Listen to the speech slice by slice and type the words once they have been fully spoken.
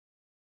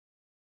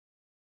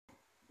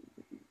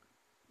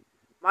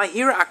My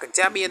Hero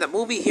Academia, the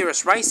movie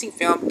Heroes Rising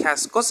film,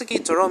 cast Kousuke,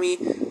 Toriumi,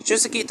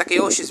 Shunsuke,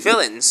 Takeuchi as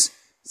villains.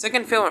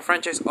 Second film in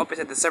franchise opens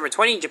on December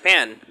 20 in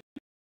Japan.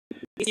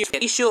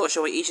 Issue of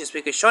Showa Ishi's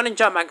weekly Shonen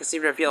Jump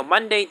magazine revealed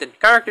Monday the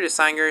character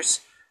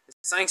designers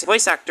and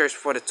voice actors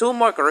for the two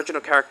more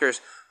original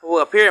characters who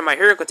will appear in My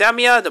Hero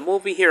Academia, the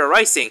movie Hero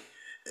Rising.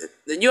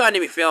 The new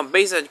anime film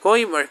based on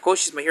Koi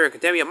Morikoshi's My Hero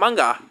Academia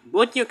manga.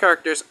 Both new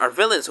characters are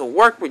villains who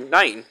work with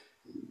Nine.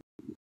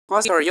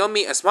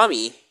 Toriumi as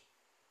Mami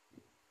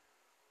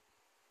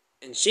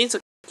and Shinsuke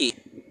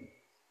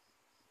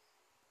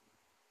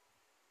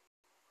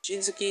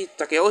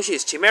Takeuchi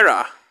as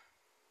Chimera.